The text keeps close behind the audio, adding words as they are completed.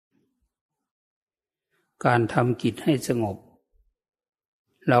การทำจิตให้สงบ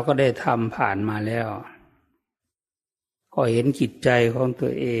เราก็ได้ทำผ่านมาแล้วก็เห็นจิตใจของตั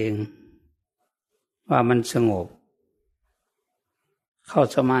วเองว่ามันสงบเข้า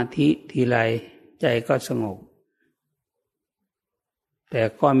สมาธิทีไรใจก็สงบแต่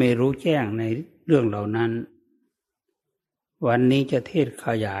ก็ไม่รู้แจ้งในเรื่องเหล่านั้นวันนี้จะเทศข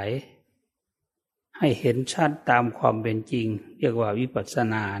ยายให้เห็นชัดตามความเป็นจริงเรียกว่าวิปัสส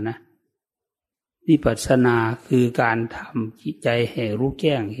นานะวิปัสสนาคือการทำจิตใจให้รู้แ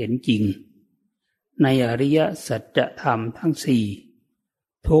จ้งเห็นจริงในอริยสัจธรรมทั้งสี่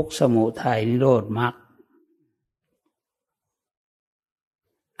ทุกข์สมุทัยนิโรธมรรค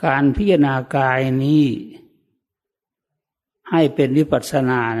การพิจารณากายนี้ให้เป็นวิปัสส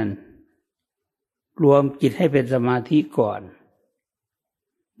นานั้นรวมจิตให้เป็นสมาธิก่อน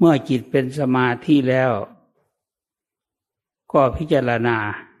เมื่อจิตเป็นสมาธิแล้วก็พิจารณา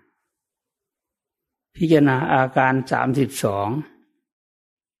อาการ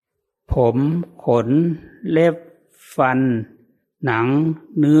32ผมขนเล็บฟันหนัง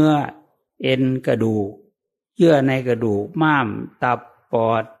เนื้อเอ็นกระดูกเยื่อในกระดูกม้ามตับป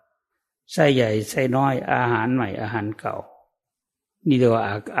อดไส้ใหญ่ไส้น้อยอาหารใหม่อาหารเก่านี่เรีย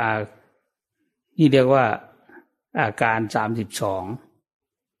กว่าอาการ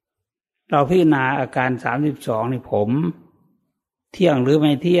32เราพิจารณาอาการ32นี่ผมเที่ยงหรือไ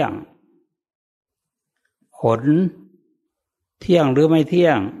ม่เที่ยงขนเที่ยงหรือไม่เที่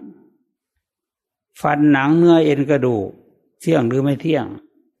ยงฟันหนังเนื้อเอ็นกระดูกเที่ยงหรือไม่เที่ยง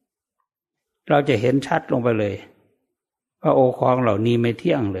เราจะเห็นชัดลงไปเลยว่าโอของเหล่านี้ไม่เ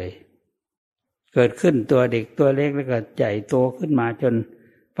ที่ยงเลยเกิดขึ้นตัวเด็กตัวเล็กแล้วก็ใหญ่โตขึ้นมาจน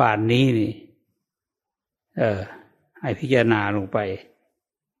ป่านนี้นี่ให้พิจารณาลงไป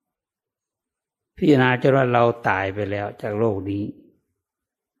พิจารณาจนว่าเราตายไปแล้วจากโลกนี้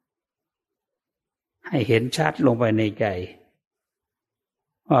ให้เห็นชัดลงไปในใจ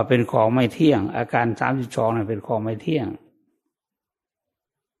ว่าเป็นของไม่เที่ยงอาการ32นั้นเป็นของไม่เที่ยง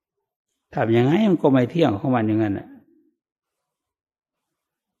ทำยังไงมันก็ไม่เที่ยงของมันอย่างนั้นน่ะ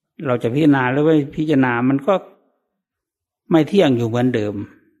เราจะพิจารณาหรือไม่พิจารณามันก็ไม่เที่ยงอยู่เหมือนเดิม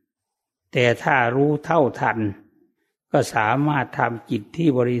แต่ถ้ารู้เท่าทันก็สามารถทำจิตที่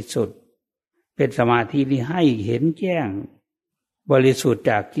บริสุทธิ์เป็นสมาธินี้ให้เห็นแจ้งบริสุทธิ์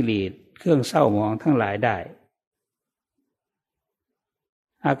จากกิเลสเครื่องเศร้าหมองทั้งหลายได้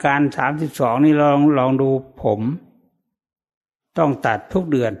อาการ32นี่ลองดูผมต้องตัดทุก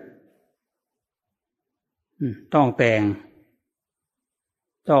เดือนต้องแต่ง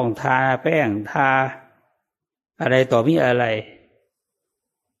ต้องทาแป้งทาอะไรต่อมีอะไร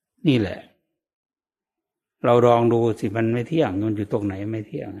นี่แหละเราลองดูสิมันไม่เที่ยงมันอยู่ตรงไหนไม่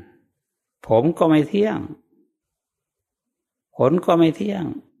เที่ยงผมก็ไม่เที่ยงขนก็ไม่เที่ยง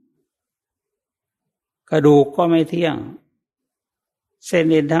กระดูกก็ไม่เที่ยงเส้น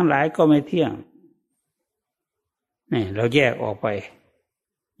เอ็นทั้งหลายก็ไม่เที่ยงนี่เราแยกออกไป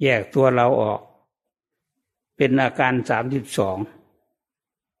แยกตัวเราออกเป็นอาการ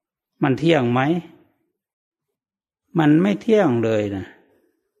32มันเที่ยงไหมมันไม่เที่ยงเลยนะ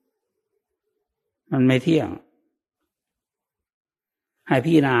มันไม่เที่ยงให้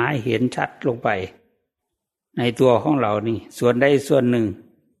พิจารณาให้เห็นชัดลงไปในตัวของเรานี่ส่วนใดส่วนหนึ่ง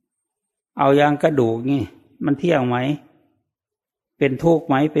เอาอย่างกระดูกนี่มันเที่ยงไหมเป็นทุกข์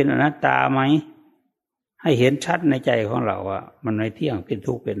ไหมเป็นอนัตตาไหมให้เห็นชัดในใจของเราว่ามันไม่เที่ยงเป็น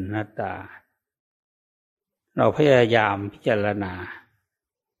ทุกข์เป็นอนัตตาเราพยายามพิจารณา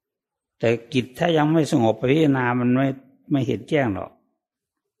แต่จิตถ้ายังไม่สงบพิจารณามันไม่เห็นแจ้งหรอก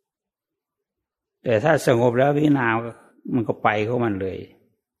แต่ถ้าสงบแล้วพิจารณามันก็ไปของมันเลย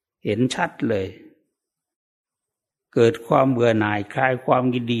เห็นชัดเลยเกิดความเบื่อหน่ายคลายความ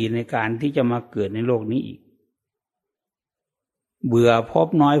ยินดีในการที่จะมาเกิดในโลกนี้อีกเบื่อภพ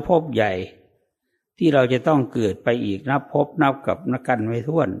น้อยภพใหญ่ที่เราจะต้องเกิดไปอีกนับภพนับกับนักกันไม่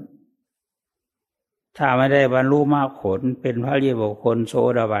ถ้วนถ้าไม่ได้บรรลุมรรคผลเป็นพระอริยบุคคลโส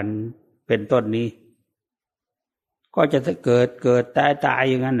ดาบันเป็นต้นนี้ก็จะเกิดตาย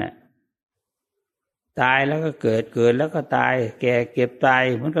อย่างนั้นแหละตายแล้วก็เกิดแล้วก็ตายแก่เก็บตาย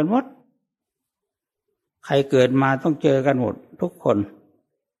เหมือนกันหมดใครเกิดมาต้องเจอกันหมดทุกคน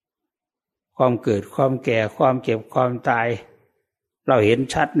ความเกิดความแก่ความเก็บความตายเราเห็น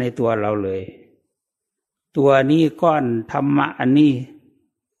ชัดในตัวเราเลยตัวนี้ก้อนธรรมะอันนี้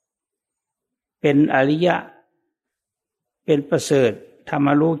เป็นอริยะเป็นประเสริฐธรรม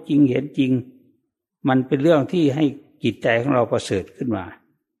รู้จริงเห็นจริงมันเป็นเรื่องที่ให้จิตใจของเราประเสริฐขึ้นมา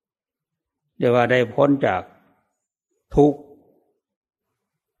เรียกว่าได้พ้นจากทุกข์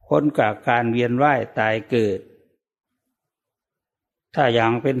พ้นจากการเวียนว่ายตายเกิดถ้าอย่า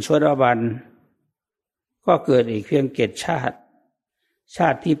งเป็นโสดาบัน ก็เกิดอีกเพียง7 ชาติชา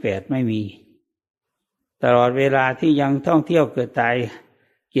ติที่8ไม่มีตลอดเวลาที่ยังท่องเที่ยวเกิดตาย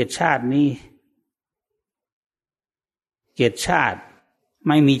7 ชาตินี้7 ชาติไ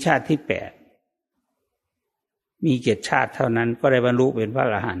ม่มีชาติที่8มี7 ชาติเท่านั้นก็ได้บรรลุเป็นพระอ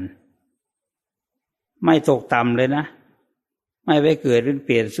รหันต์ไม่ตกต่ำเลยนะไม่ไปเกิดเป็นเป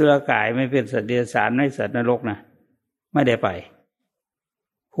รตสุรกายไม่เป็นสัตว์เดรัจฉานไม่สัตว์นรกนะไม่ได้ไป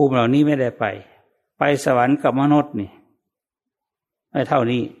ภูมิเหล่านี้ไม่ได้ไปสวรรค์กับมนุษย์นี่ไม่เท่า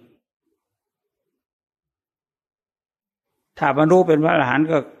นี้ถ้าบรรลุเป็นพระอรหันต์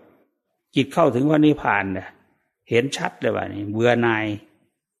ก็จิตเข้าถึงพระนิพพานเนี่ยเห็นชัดเลยว่านี่เบื่อหน่าย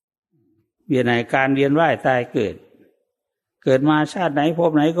การเวียนว่ายตายเกิดมาชาติไหนภ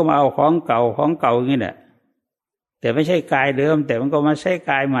พไหนก็มาเอาของเก่าอย่างนี้แหละแต่ไม่ใช่กายเดิมแต่มันก็มาใช้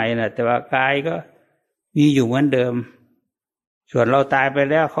กายใหม่นะแต่ว่ากายก็มีอยู่เหมือนเดิมส่วนเราตายไป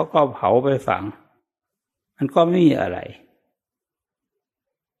แล้วเขาก็เผาไปฝังมันก็ไม่มีอะไร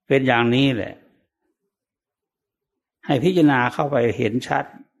เป็นอย่างนี้แหละให้พิจารณาเข้าไปเห็นชัด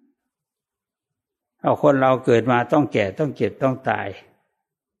เอาคนเราเกิดมาต้องแก่ต้องเจ็บต้องตาย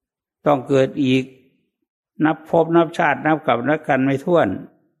ต้องเกิดอีกนับภพนับชาตินับกับนับกันไม่ถ้วน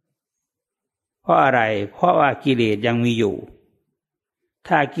เพราะอะไรเพราะว่ากิเลสยังมีอยู่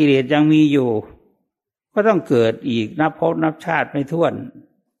ถ้ากิเลสยังมีอยู่ก็ต้องเกิดอีกนับภพนับชาติไม่ถ้วน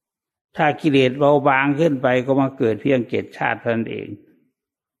ถ้ากิเลสเบาบางขึ้นไปก็มาเกิดเพียง7 ชาติเท่านั้นเอง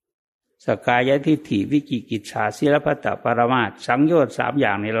สกายทิฏฐิวิจิกิจฉาศีลพัตตปรมาสสังโยชน์3อย่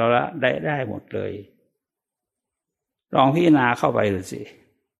างนี้เราละได้หมดเลยลองพิจารณาเข้าไปดูสิ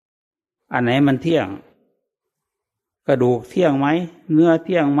อันไหนมันเที่ยงกระดูกเที่ยงไหมเนื้อเ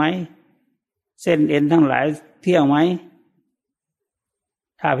ที่ยงไหมเส้นเอ็นทั้งหลายเที่ยงไหม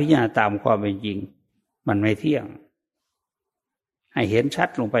ถ้าพิจารณาตามความเป็นจริงมันไม่เที่ยงให้เห็นชัด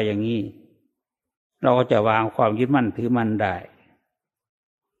ลงไปอย่างนี้เราก็จะวางความยึดมั่นถือมั่นได้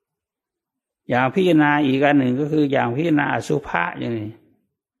อย่างพิจารณาอีกอันหนึ่งก็คืออย่างพิจารณาอสุภะอย่างนี้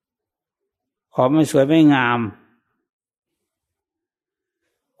ของไม่สวยไม่งาม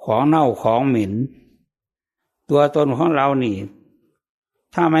ของเน่าของเหม็นตัวตนของเรานี่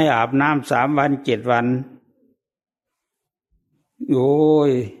ถ้าไม่อาบน้ำ3 วัน 7 วันโอ้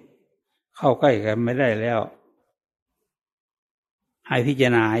ยเข้าใกล้กันไม่ได้แล้วให้พิจาร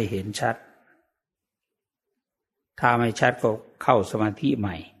ณาให้เห็นชัดถ้าไม่ชัดก็เข้าสมาธิให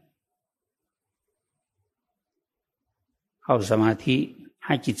ม่เข้าสมาธิใ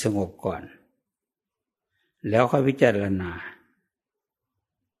ห้จิตสงบก่อนแล้วค่อยพิจารณา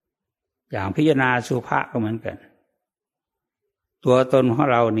อย่างพิจารณาสุภะก็เหมือนกันตัวตนของ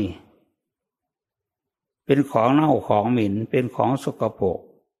เรานี่เป็นของเน่าของเหม็นเป็นของสกปรก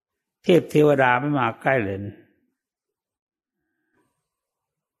เทพเทวดาไม่มาใกล้เลย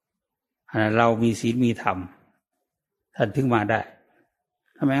เรามีศีลมีธรรมท่านถึงมาได้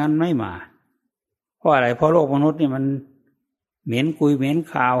ทำไมงั้นไม่มาเพราะอะไรเพราะโลกมนุษย์นี่มันเหม็นกุยเหม็น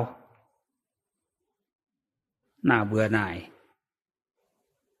คาวน่าเบื่อหน่าย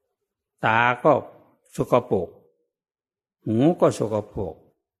ตาก็สกปรกหูก็สกปรก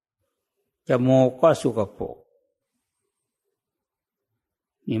จมูกก็สกปรก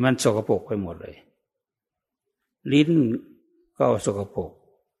นี่มันสกปรกไปหมดเลยลิ้นก็สกปรก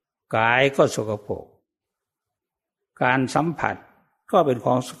กายก็สกปรกการสัมผัสก็เป็นข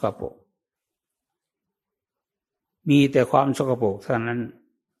องสกปรกมีแต่ความสกปรกเท่านั้น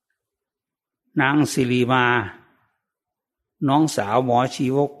นางสิริมาน้องสาวหมอชี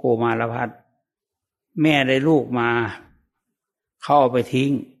วกโกมารพัฒน์แม่ได้ลูกมาเข้าไปทิ้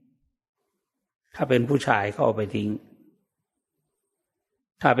งถ้าเป็นผู้ชายเขาเอาไปทิ้ง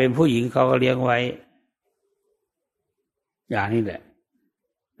ถ้าเป็นผู้หญิงเขาก็เลี้ยงไว้อย่างนี้แหละ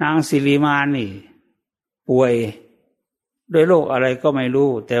นางสิริมานี่ป่วยด้วยโรคอะไรก็ไม่รู้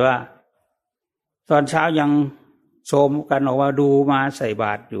แต่ว่าตอนเช้ายังโสมกันออกมาดูมาใส่บ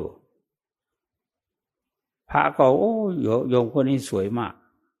าตรอยู่พระก็โอ้โยมคนนี้สวยมาก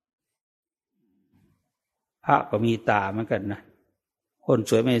พระก็มีตาเหมือนกันนะคน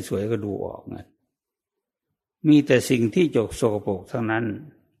สวยไม่สวยก็ดูออกนะมีแต่สิ่งที่จกสกปรกทั้งนั้น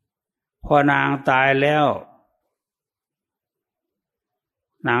พอนางตายแล้ว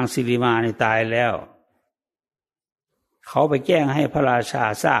นางสิริมานี่ตายแล้วเขาไปแจ้งให้พระราชา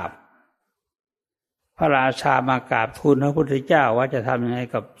ทราบพระราชามากราบทูลพระพุทธเจ้าว่าจะทำยังไง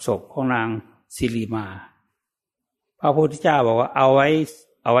กับศพของนางสิริมาพระพุทธเจ้าบอกว่าเอาไ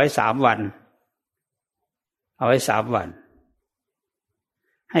ว้3 วันเอาไว้3 วัน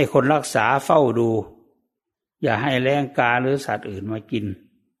ให้คนรักษาเฝ้าดูอย่าให้แรงกาหรือสัตว์อื่นมากิน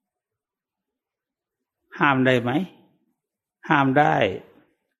ห้ามได้ไหมห้ามได้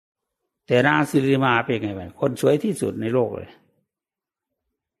แต่นางสิริมาเป็นไงบ้างคนสวยที่สุดในโลกเลย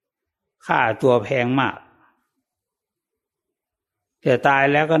ค่าตัวแพงมากแต่ตาย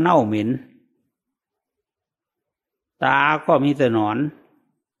แล้วก็เน่าเหม็นตาก็มีแต่หนอน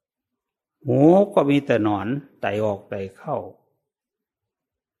หูก็มีแต่หนอนไตออกไตเข้า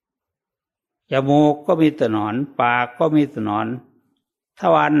จมูกก็มีแต่หนอนปากก็มีแต่หนอนท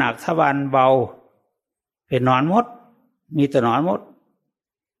วารหนักทวารเบาเป็นหนอนหมดมีแต่หนอนหมด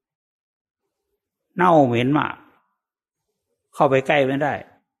เน่าเหม็นมากเข้าไปใกล้ไม่ได้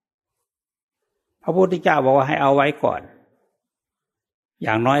พระพุทธเจ้าบอกว่าให้เอาไว้ก่อนอ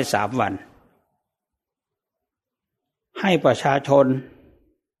ย่างน้อย3 วันให้ประชาชน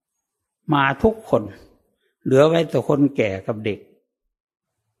มาทุกคนเหลือไว้แต่คนแก่กับเด็ก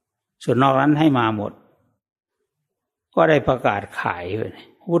ส่วนนอกนั้นให้มาหมดก็ได้ประกาศขายเลย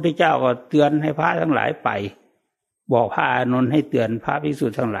พระพุทธเจ้าก็เตือนให้พระทั้งหลายไปบอกพระอานนท์ให้เตือนพระภิกษุ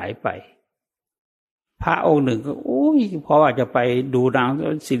ทั้งหลายไปพระองค์หนึ่งก็เพราะว่าจะไปดูนาง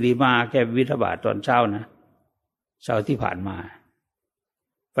สิริมาแกบิณฑบาตตอนเช้านะเช้าที่ผ่านมา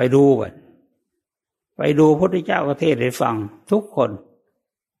ไปดูกันไปดูพระพุทธเจ้าก็เทศน์ให้ฟังทุกคน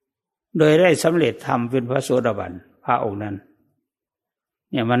โดยได้สำเร็จธรรมเป็นพระโสดาบันพระองค์นั้น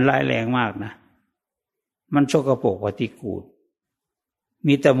เนี่ยมันร้ายแรงมากนะมันสกปรกปฏิกูล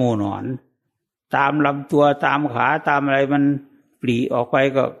มีแต่หมู่หนอนตามลำตัวตามขาตามอะไรมันปลีออกไป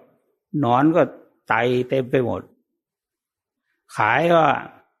ก็หนอนก็ไตเต็มไปหมดขายก็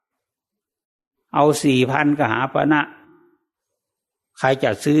เอา 4,000 กหาปณะใครจ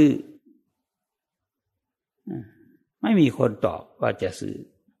ะซื้อไม่มีคนตอบว่าจะซื้อ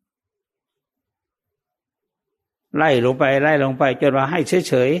ไล่ลงไปจนว่าให้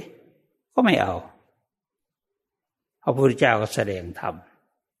เฉยๆก็ไม่เอาพระพุทธเจ้าก็แสดงธรรม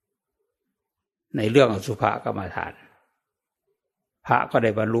ในเรื่องอสุภกรรมฐานพระก็ไ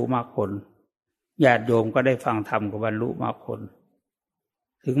ด้บรรลุมรรคผลญาติโยมก็ได้ฟังธรรมก็บรรลุมรรคผล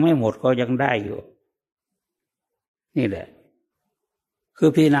ถึงไม่หมดก็ยังได้อยู่นี่แหละคือ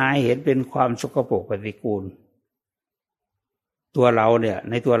พิจารณาเห็นเป็นความสกปรกปฏิกูลตัวเราเนี่ย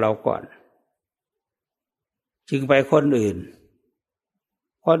ในตัวเราก่อนจึงไปคนอื่น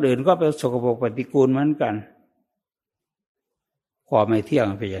ก็เป็นสกปรกปฏิกูลเหมือนกันความไม่เที่ยง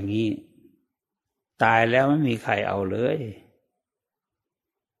เป็นอย่างนี้ตายแล้วไม่มีใครเอาเลย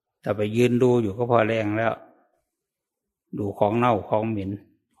แต่ไปยืนดูอยู่ก็พอแรงแล้วดูของเน่าของเหม็น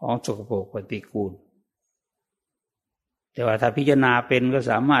ของสกปรกปฏิกูลแต่ว่าถ้าพิจารณาเป็นก็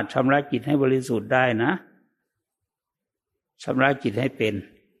สามารถชำระจิตให้บริสุทธิ์ได้นะชำระจิตให้เป็น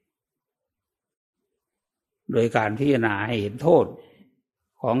โดยการพิจารณาให้เห็นโทษ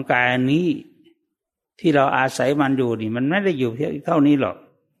ของกายนี้ที่เราอาศัยมันอยู่นี่มันไม่ได้อยู่เท่านี้หรอก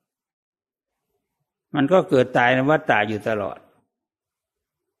มันก็เกิดตายในวัฏฏะอยู่ตลอด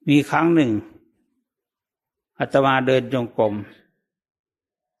มีครั้งหนึ่งอาตมาเดินจงกรม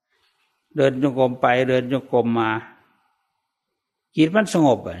ไปเดินจงกรมมาจิตมันสง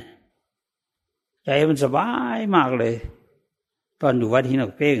บใจมันสบายมากเลยตอนอยู่วัดหินหน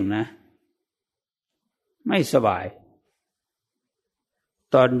กเป้งนะไม่สบาย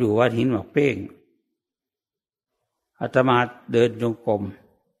ตอนอยู่วัดหินหนกเป้งอาตมาเดินจงกรม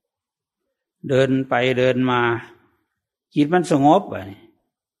เดินไปเดินมาจิตมันสงบ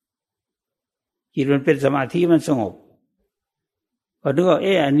จิตมันเป็นสมาธิมันสงบพอนึกว่า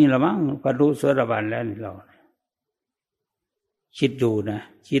อันนี้ละมั้งบรรลุโสดาบันแล้วนี่เราคิดดูนะ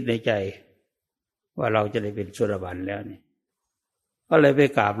คิดในใจว่าเราจะได้เป็นโสดาบันแล้วนี่ก็เลยไป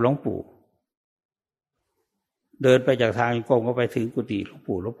กราบหลวงปู่เดินไปจากทางกรมก็ไปถึงกุฏิหลวง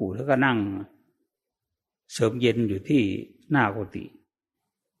ปู่แล้วก็นั่งเสริมเย็นอยู่ที่หน้ากุฏิ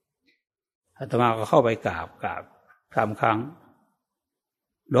อาตมาก็เข้าไปกราบ3 ครั้ง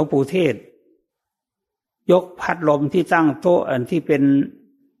หลวงปู่เทศยกพัดลมที่ตั้งโต๊ะอันที่เป็น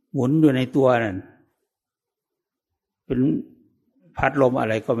หมุนอยู่ในตัวนั่นเป็นพัดลมอะ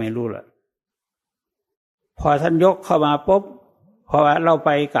ไรก็ไม่รู้ล่ะพอท่านยกเข้ามาปุ๊บพอเราไป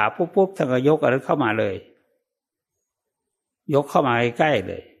กราบปุ๊บท่านก็ยกอะไรเข้ามาเลยยกเข้ามาใกล้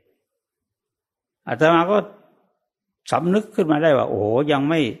เลยอาตมาก็สำนึกขึ้นมาได้ว่าโอ้โหยัง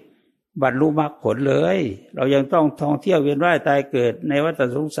ไม่บรรลุมรรคผลเลยเรายังต้องท่องเที่ยวเวียนว่ายตายเกิดในวัฏ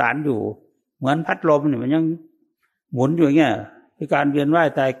สงสารอยู่เหมือนพัดลมเนี่ยมันยังหมุนอยู่อย่างเงี้ยคือการเวียนว่าย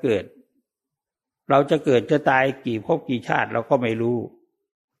ตายเกิดเราจะเกิดจะตายกี่ภพกี่ชาติเราก็ไม่รู้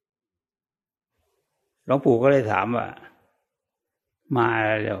หลวงปู่ก็เลยถามว่ามาอะไ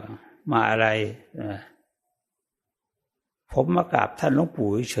รแล้วมาอะไรผมมากราบท่านหลวงปู่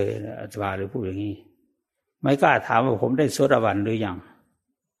เฉยๆอาตมาเลยพูดอย่างนี้ไม่กล้าถามว่าผมได้โสดาบันหรือยัง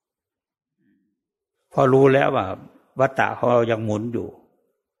พอรู้แล้วว่าวัฏฏะของเรายังหมุนอยู่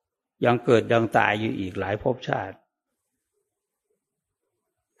ยังเกิดยังตายอยู่อีกหลายภพชาติ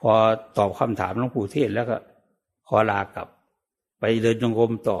พอตอบคำถามหลวงปู่เทศแล้วก็ขอลากลับไปเดินจงกร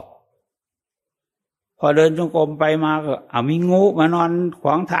มต่อพอเดินจงกรมไปมาก็มีงูมานอนขว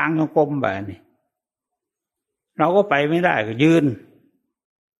างทางจงกรมแบบนี้เราก็ไปไม่ได้ก็ยืน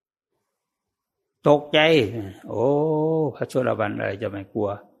ตกใจโอ้พระโสดาบันอะไรจะไม่กลั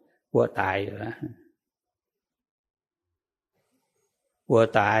วตายอยู่นะกลัว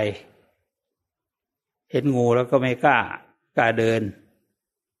ตายเห็นงูแล้วก็ไม่กล้าเดิน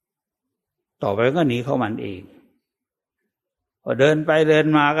ต่อไปก็หนีเข้ามันเองพอเดินไปเดิน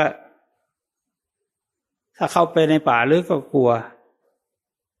มาก็ถ้าเข้าไปในป่าลึกก็กลัว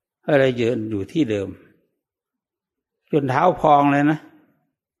อะไรยืนอยู่ที่เดิมจนเท้าพองเลยนะ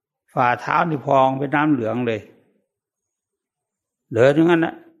ฝ่าเท้านี่พองเป็นน้ำเหลืองเลยเดินอย่างนั้นน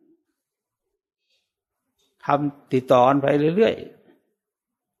ะทำติดต่อไปเรื่อย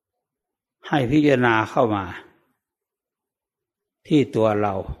ๆให้พิจารณาเข้ามาที่ตัวเร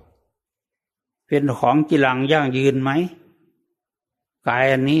าเป็นของจีรังยั่งยืนไหมกาย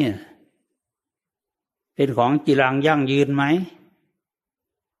อันนี้เป็นของจีรังยั่งยืนไหม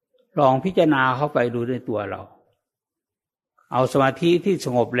ลองพิจารณาเข้าไปดูในตัวเราเอาสมาธิที่ส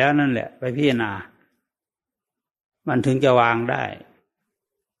งบแล้วนั่นแหละไปพิจารณามันถึงจะวางได้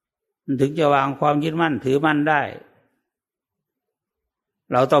มันถึงจะวางความยึดมั่นถือมั่นได้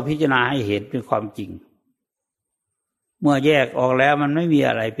เราต้องพิจารณาให้เห็นเป็นความจริงเมื่อแยกออกแล้วมันไม่มี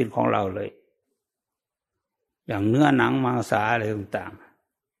อะไรเป็นของเราเลยอย่างเนื้อหนังมังสาอะไรต่าง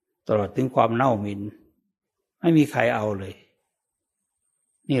ๆตลอดถึงความเน่าหมิ่นไม่มีใครเอาเลย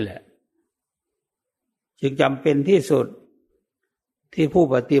นี่แหละจึงจำเป็นที่สุดที่ผู้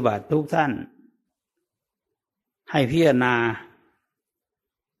ปฏิบัติทุกท่านให้พิจารณา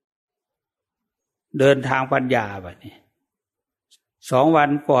เดินทางปัญญาแบบนี้2 วัน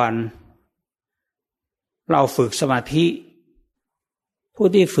ก่อนเราฝึกสมาธิผู้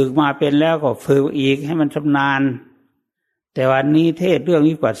ที่ฝึกมาเป็นแล้วก็ฝึกอีกให้มันชำนาญแต่วันนี้เทศเรื่อง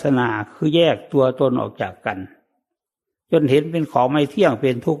วิปัสสนาคือแยกตัวตนออกจากกันจนเห็นเป็นของไม่เที่ยงเป็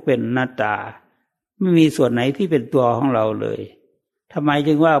นทุกข์เป็นอนัตตาไม่มีส่วนไหนที่เป็นตัวของเราเลยทำไม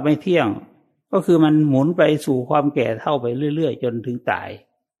จึงว่าไม่เที่ยงก็คือมันหมุนไปสู่ความแก่เฒ่าไปเรื่อยๆจนถึงตา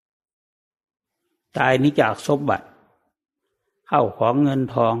ยนี้จากสมบัติเข้าของเงิน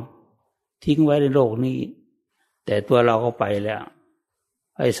ทองทิ้งไว้ในโลกนี้แต่ตัวเราก็ไปแล้ว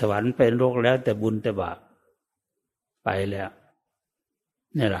ไปสวรรค์เป็นโลกแล้วแต่บุญแต่บาปไปแล้ว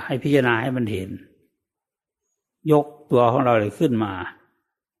นี่แหละให้พิจารณาให้มันเห็นยกตัวของเราเลยขึ้นมา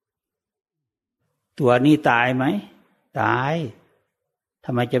ตัวนี้ตายไหมตายท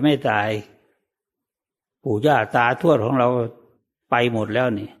ำไมจะไม่ตายปู่ย่าตาทวดของเราไปหมดแล้ว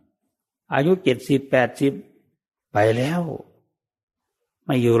นี่อายุ70 80ไปแล้วไ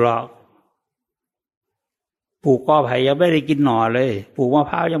ม่อยู่หรอกปลูกกอไผ่ยังไม่ได้กินหน่อเลยปลูกมะ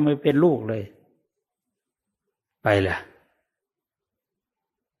พร้าวยังไม่เป็นลูกเลยไปละ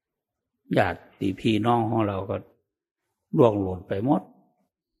ญาติพี่น้องของเราก็ล่วงหล่นไปหมด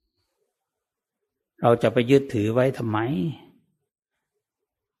เราจะไปยึดถือไว้ทำไม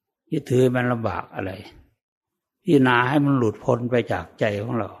ยึดถือมันลำบากอะไรพิจารณาให้มันหลุดพ้นไปจากใจข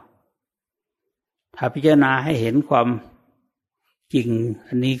องเราถ้าพิจารณาให้เห็นความจริง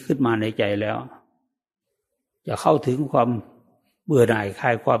อันนี้ขึ้นมาในใจแล้วจะเข้าถึงความเบื่อหน่ายคลา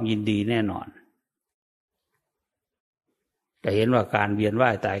ยความยินดีแน่นอนจะเห็นว่าการเวียนว่า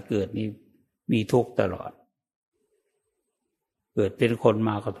ยตายเกิดนี้มีทุกข์ตลอดเกิดเป็นคนม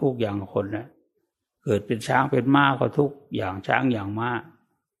าก็ทุกข์อย่างคนนะเกิดเป็นช้างเป็นม้าก็ทุกข์อย่างช้างอย่างม้า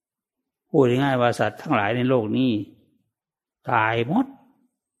พูดง่ายๆว่าสัตว์ทั้งหลายในโลกนี้ตายหมด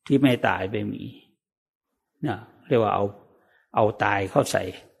ที่ไม่ตายไม่มีเนี่ยเรียกว่าเอาตายเข้าใส่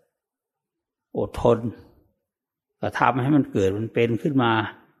อดทนก็ทำให้มันเกิดมันเป็นขึ้นมา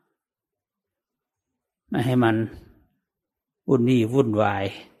ไม่ให้มันวุ่นวาย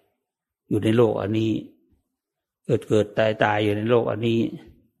อยู่ในโลกอันนี้เกิดตายอยู่ในโลกอันนี้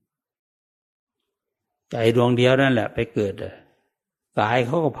ใจดวงเดียวนั่นแหละไปเกิดกายเข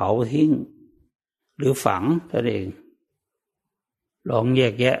าก็เผาทิ้งหรือฝังตัวเองลองแย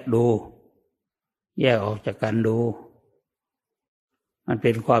กแยะดูแยกออกจากกันดูมันเ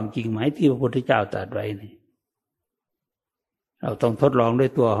ป็นความจริงไหมที่พระพุทธเจ้าตรัสไว้นี่เราต้องทดลองด้ว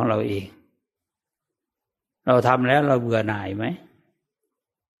ยตัวของเราเองเราทำแล้วเราเบื่อหน่ายไหม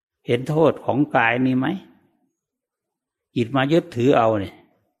เห็นโทษของกายนี้ไหมจิตมายึดถือเอาเนี่ย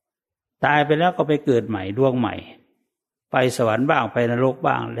ตายไปแล้วก็ไปเกิดใหม่ดวงใหม่ไปสวรรค์บ้างไปนรก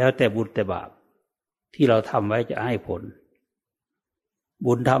บ้างแล้วแต่บุญแต่บาปที่เราทำไว้จะให้ผล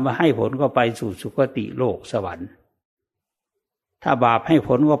บุญทำมาให้ผลก็ไปสู่สุคติโลกสวรรค์ ถ้าบาปให้ผ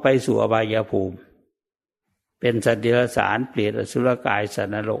ลก็ไปสู่อบายภูมิเป็นสัตว์เดรัจฉานเปรตอสุรกายสัต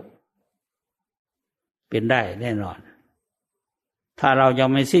ว์นรกเป็นได้แน่นอนถ้าเรายัง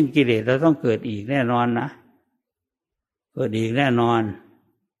ไม่สิ้นกิเลสเราต้องเกิดอีกแน่นอนนะเกิดอีกแน่นอน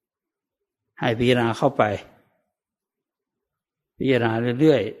ให้พิจารณาเข้าไปพิจารณาเ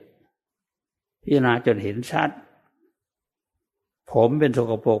รื่อยๆพิจารณาจนเห็นชัดผมเป็นส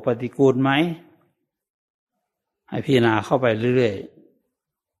กปรกปฏิกูลไหมให้พิจารณาเข้าไปเรื่อย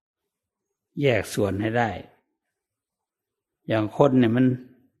ๆแยกส่วนให้ได้อย่างคนเนี่ยมัน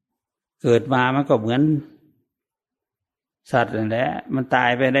เกิดมามันก็เหมือนสัตว์นั่นแหละมันตาย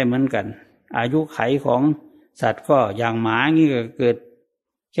ไปได้เหมือนกันอายุไขของสัตว์ก็อย่างหมางี้ก็เกิด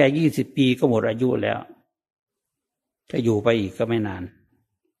แค่20 ปีก็หมดอายุแล้วถ้าอยู่ไปอีกก็ไม่นาน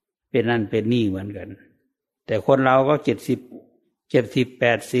เป็นนั่นเป็นนี่เหมือนกันแต่คนเราก็70 80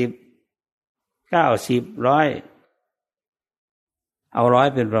 90 100เอา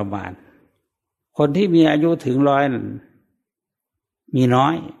100เป็นประมาณคนที่มีอายุถึง100นั้นมีน้อ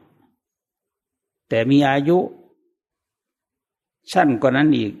ยแต่มีอายุสั้นกว่านั้น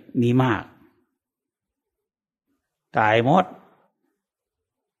อีกมีมากตายหมด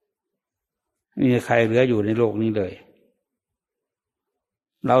ไม่มีใครเหลืออยู่ในโลกนี้เลย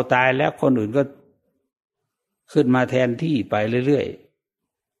เราตายแล้วคนอื่นก็ขึ้นมาแทนที่ไปเรื่อย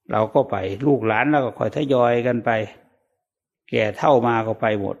ๆเราก็ไปลูกหลานเราก็ค่อยทยอยกันไปแก่เฒ่ามาก็ไป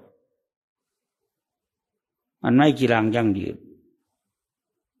หมดมันไม่กีรังยั่งยืน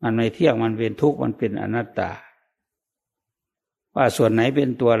มันไม่เที่ยงมันเป็นทุกข์มันเป็นอนัตตาว่าส่วนไหนเป็น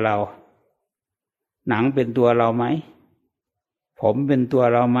ตัวเราหนังเป็นตัวเราไหมผมเป็นตัว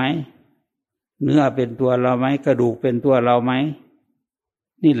เราไหมเนื้อเป็นตัวเราไหมกระดูกเป็นตัวเราไหม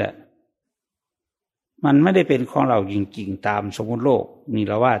นี่แหละมันไม่ได้เป็นของเราจริงๆตามสมมุติโลกนี่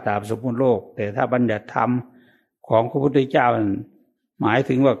เราว่าตามสมมุติโลกแต่ถ้าบัญญัติธรรมของพระพุทธเจ้าหมาย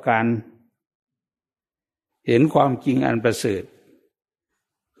ถึงว่าการเห็นความจริงอันประเสริฐ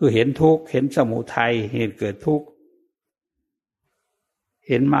คือเห็นทุกข์เห็นสมุทัยเหตุเกิดทุกข์เ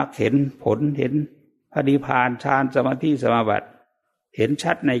ห็นมรรคเห็นผลเห็นพระนิพพานฌานสมาธิสมาบัติเห็น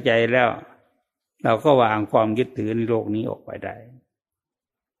ชัดในใจแล้วเราก็วางความยึดถือในโลกนี้ออกไปได้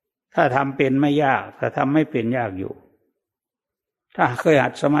ถ้าทำเป็นไม่ยากถ้าทำไม่เป็นยากอยู่ถ้าเคยหั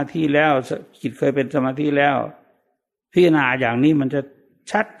ดสมาธิแล้วจิตเคยเป็นสมาธิแล้วพิจารณาอย่างนี้มันจะ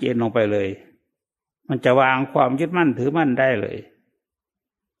ชัดเจนลงไปเลยมันจะวางความยึดมั่นถือมั่นได้เลย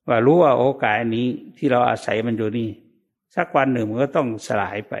ว่ารู้ว่าโอกาสนี้ที่เราอาศัยมันอยู่นี่สักวันหนึ่งมันก็ต้องสล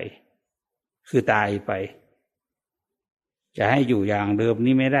ายไปคือตายไปจะให้อยู่อย่างเดิม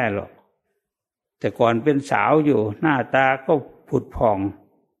นี้ไม่ได้หรอกแต่ก่อนเป็นสาวอยู่หน้าตาก็ผุดผ่อง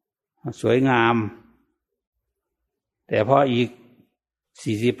สวยงามแต่พออีก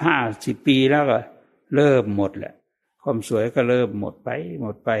40-50 ปีแล้วก็เริ่มหมดแหละความสวยก็เริ่มหมดไ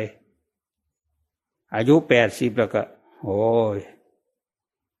ปอายุ80แล้วก็โอ้ย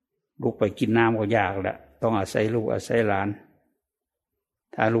ลูกไปกินน้ำก็ยากแล้วต้องอาศัยลูกอาศัยหลาน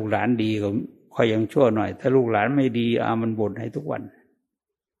ถ้าลูกหลานดีก็ค่อยยังชั่วหน่อยถ้าลูกหลานไม่ดีมันบ่นให้ทุกวัน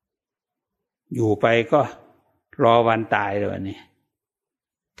อยู่ไปก็รอวันตายเลยนี่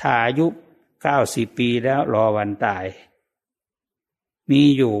ถ้าอายุ90 ปีแล้วรอวันตายมี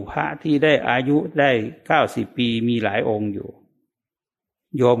อยู่พระที่ได้อายุได้90 ปีมีหลายองค์อยู่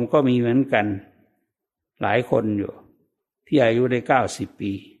โยมก็มีเหมือนกันหลายคนอยู่ที่อายุได้90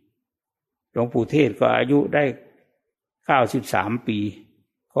 ปีหลวงปู่เทศก็อายุได้93 ปี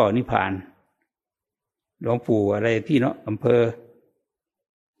ก็นิพพานหลวงปู่อะไรที่เนาะอำเภอ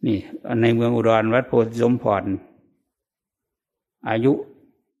นี่ในเมืองอุดรวัดโพธิสมพรอายุ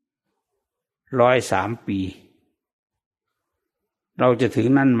103 ปีเราจะถึง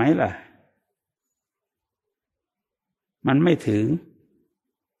นั่นไหมล่ะมันไม่ถึง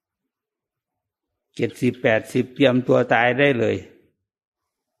70-80เตรียมตัวตายได้เลย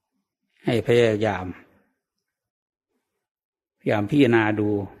ให้พยายามพิจารณาดู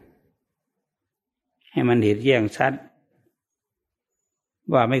ให้มันเห็นแจ้งชัด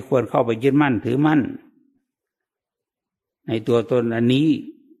ว่าไม่ควรเข้าไปยึดมั่นถือมั่นในตัวตนอันนี้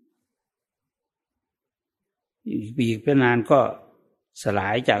อีกเป็นนานก็สลา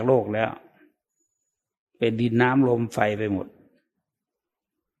ยจากโลกแล้วเป็นดินน้ำลมไฟไปหมด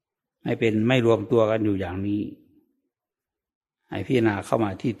ไม่รวมตัวกันอยู่อย่างนี้ให้พิจารณาเข้าม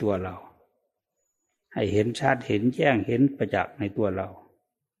าที่ตัวเราให้เห็นชัดเห็นแจ้งเห็นประจักษ์ในตัวเรา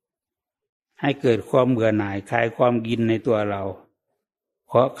ให้เกิดความเบื่อหน่ายคลายความยินในตัวเราเ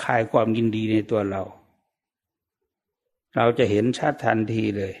พราะคลายความยินดีในตัวเราเราจะเห็นชัดทันที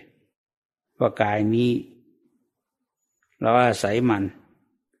เลยว่ากายนี้เราอาศัยมัน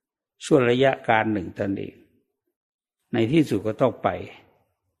ช่วงระยะการหนึ่งตนเอง ในที่สุดก็ต้องไป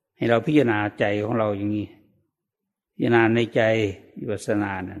ให้เราพิจารณาใจของเราอย่างนี้พิจารณาในใจวิปัสสน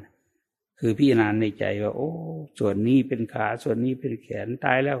านั่นคือพิจารณาในใจว่าโอ้ส่วนนี้เป็นขาส่วนนี้เป็นแขนต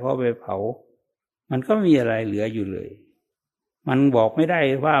ายแล้วเขาไปเผามันก็มีอะไรเหลืออยู่เลยมันบอกไม่ได้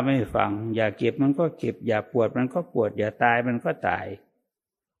ว่าไม่ฟังอย่าเก็บมันก็เก็บอย่าปวดมันก็ปวดอย่าตายมันก็ตาย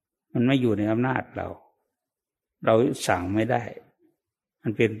มันไม่อยู่ในอำนาจเราสั่งไม่ได้มั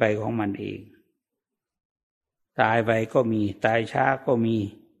นเป็นไปของมันเองตายไปก็มีตายช้าก็มี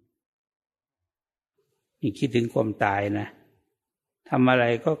นี่คิดถึงความตายนะทำอะไร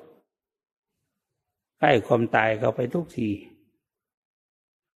ก็ใกล้ความตายเข้าไปทุกที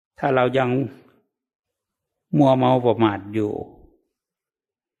ถ้าเรายังมัวเมาประมาทอยู่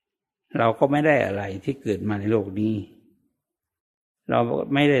เราก็ไม่ได้อะไรที่เกิดมาในโลกนี้เรา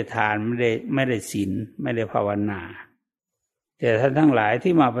ไม่ได้ทานไม่ได้ศีลไม่ได้ภาวนาแต่ท่านทั้งหลาย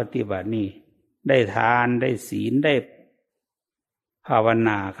ที่มาปฏิบัตินี่ได้ทานได้ศีลได้ภาวน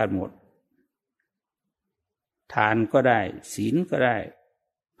ากันหมดทานก็ได้ศีลก็ได้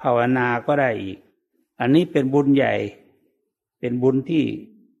ภาวนาก็ได้อีกอันนี้เป็นบุญใหญ่เป็นบุญที่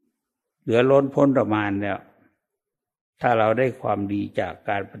เหลือล้นพ้นประมาณแล้วถ้าเราได้ความดีจาก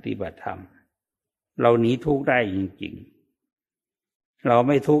การปฏิบัติธรรมเราหนีทุกข์ได้จริงๆเราไ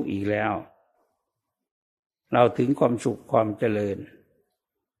ม่ทุกข์อีกแล้วเราถึงความสุขความเจริญ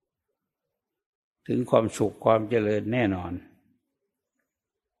ถึงความสุขความเจริญแน่นอน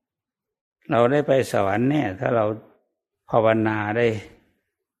เราได้ไปสวรรค์แน่ถ้าเราภาวนาได้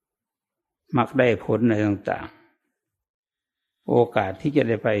มักได้ผลในต่างๆโอกาสที่จะ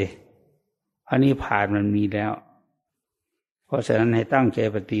ได้ไปพระนิพพานมันมีแล้วเพราะฉะนั้นให้ตั้งใจ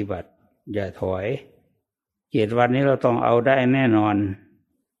ปฏิบัติอย่าถอย7 วันนี้เราต้องเอาได้แน่นอน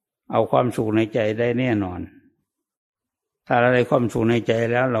เอาความสุขในใจได้แน่นอนถ้าเราได้ความสุขในใจ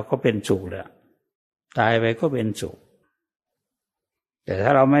แล้วเราก็เป็นสุขแล้วตายไปก็เป็นสุขแต่ถ้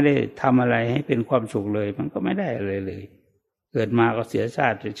าเราไม่ได้ทำอะไรให้เป็นความสุขเลยมันก็ไม่ได้อะไรเลยเกิดมาก็เสียชา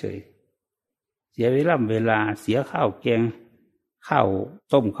ติเฉยๆเสียเวลาเสียข้าวแกงข้าว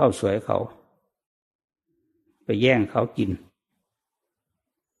ต้มข้าวสวยเขาไปแย่งเขากิน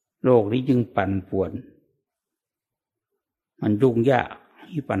โลกนี้จึงปั่นป่วนมันยุ่งยาก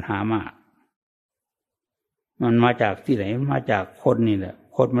มีปัญหามากมันมาจากที่ไหนมาจากคนนี่แหละ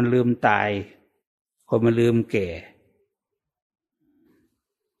คนมันลืมตายคนมันลืมแก่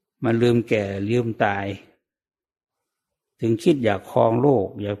มันลืมแก่ลืมตายถึงคิดอยากครองโลก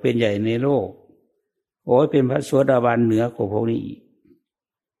อยากเป็นใหญ่ในโลกโอ้ยเป็นพระโสดาบันเหนือกว่าพวกนี้อีก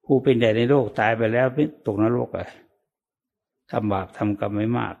ผู้เป็นใหญ่ในโลกตายไปแล้วเป็นตกนรกอ่ะทำบาปทำกรรมไม่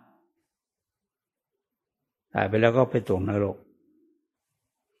มากตายไปแล้วก็ไปตกนรก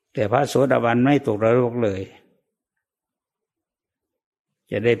แต่พระโสดาบันไม่ตกนรกเลย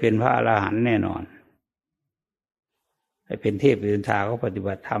จะได้เป็นพระอรหันต์แน่นอนให้เป็นเทพเป็นทาเขาปฏิ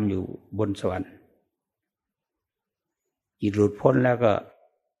บัติธรรมอยู่บนสวรรค์จิตหลุดพ้นแล้วก็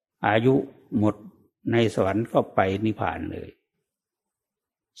อายุหมดในสวรรค์ก็ไปนิพพานเลย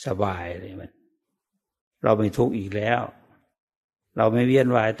สบายเลยมันเราไม่ทุกข์อีกแล้วเราไม่เวียน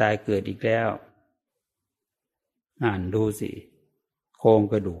ว่ายตายเกิดอีกแล้วอ่านดูสิโครง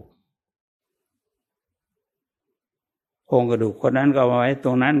กระดูกคนนั้นก็มาไว้ต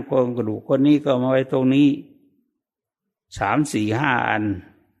รงนั้นโครงกระดูกคนนี้ก็มาไว้ตรงนี้3 4 5 อัน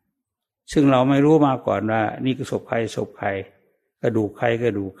ซึ่งเราไม่รู้มาก่อนว่านี่ก็ศพใครกระดูกใค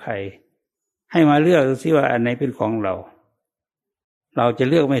รให้มาเลือกดูสิว่าอันไหนเป็นของเราจะ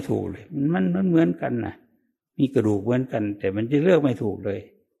เลือกไม่ถูกเลยมันเหมือนกันนะมีกระดูกเหมือนกันแต่มันจะเลือกไม่ถูกเลย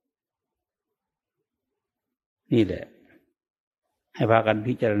นี่แหละให้พากัน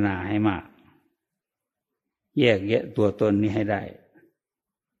พิจารณาให้มากแยกแยะตัวตนนี้ให้ได้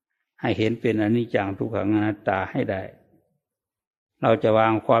ให้เห็นเป็นอนิจจังทุกขังอนัตตาให้ได้เราจะวา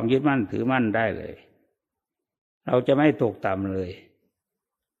งความยึดมั่นถือมั่นได้เลยเราจะไม่ตกต่ำเลย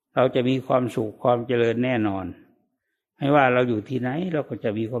เราจะมีความสุขความเจริญแน่นอนไม่ว่าเราอยู่ที่ไหนเราก็จะ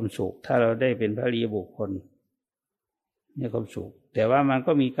มีความสุขถ้าเราได้เป็นพระอริยบุคคลมีความสุขแต่ว่ามัน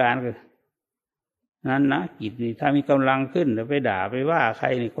ก็มีการนั้นนะจิตนี่ถ้ามีกำลังขึ้นแล้วไปด่าไปว่าใคร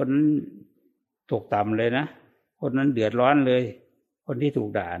นี่คนนั้นตกต่ำเลยนะคนนั้นเดือดร้อนเลยคนที่ถูก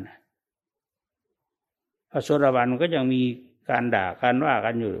ด่านะพระโสดาบันก็ยังมีการด่าการว่า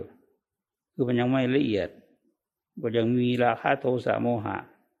กันอยู่คือมันยังไม่ละเอียดก็ยังมีราคะโทสะโมหะ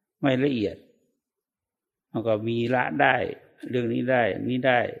ไม่ละเอียดมันก็มีละได้เรื่องนี้ได้นี้ไ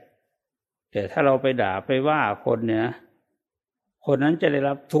ด้แต่ถ้าเราไปด่าไปว่าคนเนี่ยคนนั้นจะได้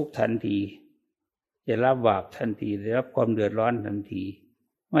รับทุกข์ทันทีจะรับบาปทันทีได้รับความเดือดร้อนทันที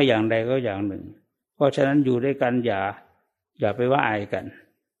ไม่อย่างใดก็อย่างหนึ่งเพราะฉะนั้นอยู่ด้วยกันอย่าไปว่าอายกัน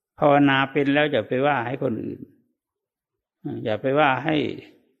ภาวนาเป็นแล้วอย่าไปว่าให้คนอื่น อย่าไปว่าให้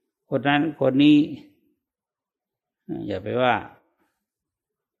คนนั้นคนนี้อย่าไปว่า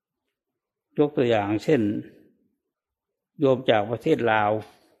ยกตัวอย่างเช่นโยมจากประเทศลาว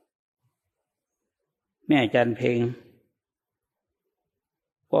แม่จันเพ็ง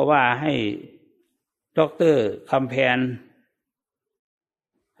ก็ว่าให้ดร.คำแพน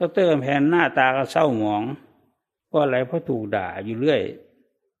ดร.คำแพนหน้าตาก็เศร้าหมองก็อะไรเพราะถูกด่าอยู่เรื่อย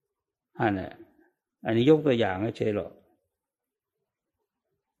อันนี้ยกตัวอย่างเฉยๆหรอก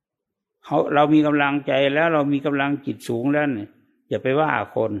เรามีกำลังใจแล้วเรามีกำลังจิตสูงแล้วเนี่ยอย่าไปว่า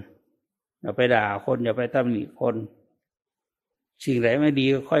คนอย่าไปด่าคนอย่าไปตำหนิคนสิ่งไหนไม่ดี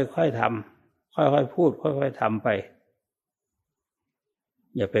ก็ค่อยๆทำค่อยๆพูดค่อยๆทำไป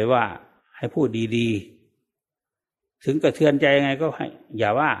อย่าไปว่าให้พูดดีๆถึงกระเทือนใจยังไงก็ให้อย่า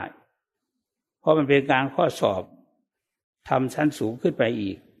ว่าเพราะมันเป็นการข้อสอบทำชั้นสูงขึ้นไป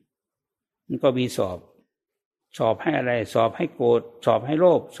อีกมันก็มีสอบให้อะไรสอบให้โกรธสอบให้โล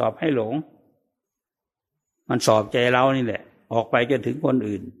ภสอบให้หลงมันสอบใจเรานี่แหละออกไปจนถึงคน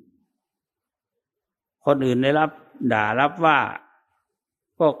อื่นได้รับด่ารับว่า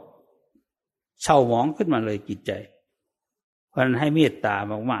ก็เศร้าหมองขึ้นมาเลยจิตใจเพราะนั้นให้เมตตา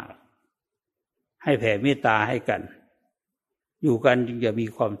มากๆให้แผ่เมตตาให้กันอยู่กันจึงจะมี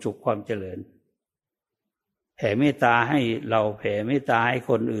ความสุขความเจริญแผ่เมตตาให้เราแผ่เมตตาให้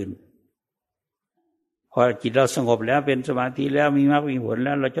คนอื่นพอจิตเราสงบแล้วเป็นสมาธิแล้วมีมรรคมีผลแ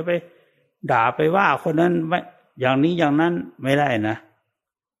ล้วเราจะไปด่าไปว่าคนนั้นไม่อย่างนี้อย่างนั้นไม่ได้นะ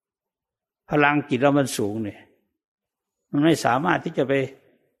พลังจิตเรามันสูงเนี่ยมันไม่สามารถที่จะไป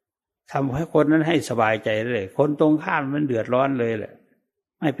ทำให้คนนั้นให้สบายใจเลยคนตรงข้ามมันเดือดร้อนเลยแหละ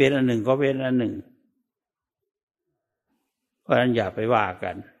ไม่เป็นอันหนึ่งก็เป็นอันหนึ่งเพราะฉะนั้นอย่าไปว่า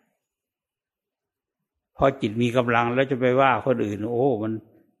กันพอจิตมีกำลังแล้วจะไปว่าคนอื่นโอ้มัน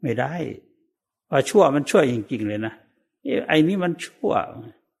ไม่ได้พอชั่วมันชั่วจริงๆเลยนะไอ้นี้มันชั่ว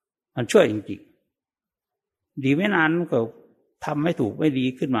จริงๆดีไม่นานมันก็ทำไม่ถูกไม่ดี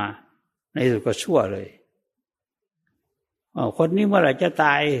ขึ้นมาในสุดก็ชั่วเลยคนนี้เมื่อไหร่จะต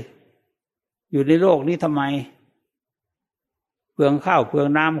ายอยู่ในโลกนี้ทำไมเปลืองข้าวเปลือง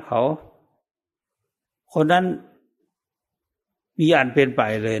น้ำเขาคนนั้นมีอันเป็นไป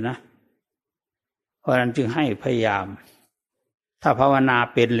เลยนะเพราะนั้นจึงให้พยายามถ้าภาวนา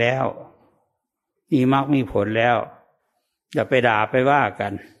เป็นแล้วมีมรรคมีผลแล้วอย่าไปด่าไปว่ากั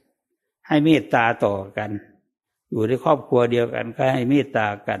นให้เมตตาต่อกันอยู่ในครอบครัวเดียวกันก็ให้เมตตา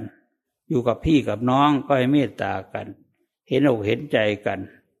กันอยู่กับพี่กับน้องก็ให้เมตตากันเห็นอกเห็นใจกัน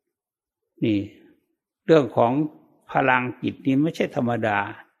นี่เรื่องของพลังจิตนี่ไม่ใช่ธรรมดา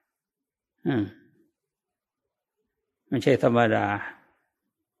ไม่ใช่ธรรมดา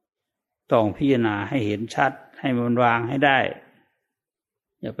ต้องพิจารณาให้เห็นชัดให้มันวางให้ได้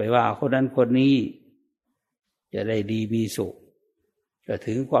อย่าไปว่าคนนั้นคนนี้จะได้ดีมีสุขจะ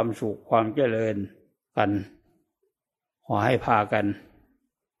ถึงความสุขความเจริญกันขอให้พากัน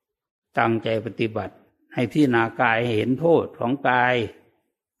ตั้งใจปฏิบัติให้พิจารณากายให้เห็นโทษของกาย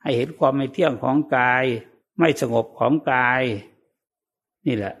ให้เห็นความไม่เที่ยงของกายไม่สงบของกาย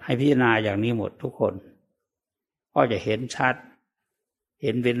นี่แหละให้พิจารณาอย่างนี้หมดทุกคนก็จะเห็นชัดเ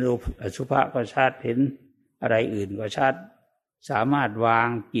ห็นเป็นรูปอสุภะก็ชัดเห็นอะไรอื่นก็ชัดสามารถวาง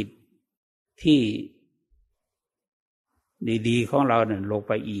จิตที่ดีๆของเราเนี่ยลงไ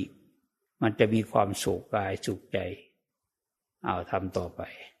ปอีกมันจะมีความสุขกายสุขใจเอาทำต่อไป